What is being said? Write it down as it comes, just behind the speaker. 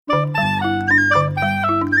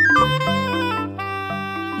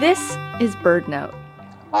This is Bird Note.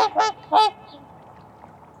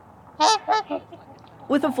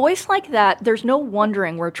 With a voice like that, there's no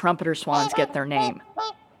wondering where trumpeter swans get their name.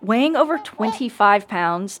 Weighing over 25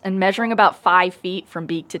 pounds and measuring about 5 feet from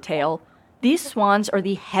beak to tail, these swans are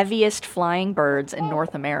the heaviest flying birds in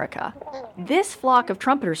North America. This flock of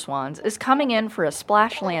trumpeter swans is coming in for a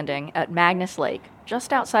splash landing at Magness Lake,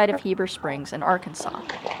 just outside of Heber Springs in Arkansas.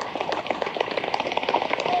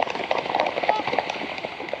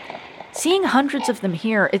 Seeing hundreds of them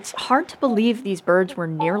here, it's hard to believe these birds were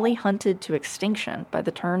nearly hunted to extinction by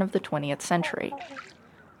the turn of the 20th century.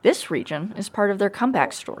 This region is part of their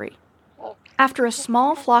comeback story. After a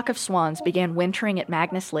small flock of swans began wintering at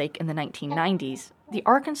Magness Lake in the 1990s, the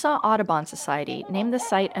Arkansas Audubon Society named the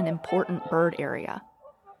site an important bird area.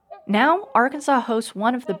 Now, Arkansas hosts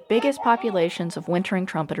one of the biggest populations of wintering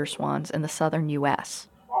trumpeter swans in the southern U.S.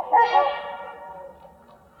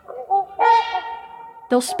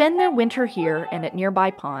 They'll spend their winter here and at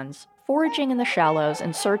nearby ponds, foraging in the shallows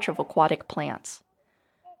in search of aquatic plants.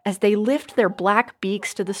 As they lift their black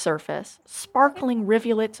beaks to the surface, sparkling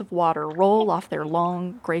rivulets of water roll off their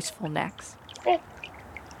long, graceful necks.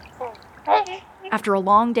 After a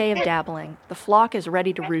long day of dabbling, the flock is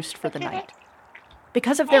ready to roost for the night.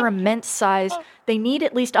 Because of their immense size, they need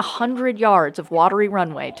at least 100 yards of watery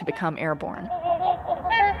runway to become airborne.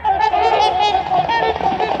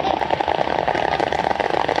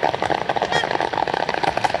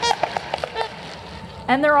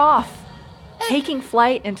 And they're off, taking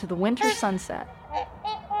flight into the winter sunset.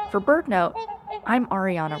 For Bird Note, I'm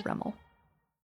Ariana Rimmel.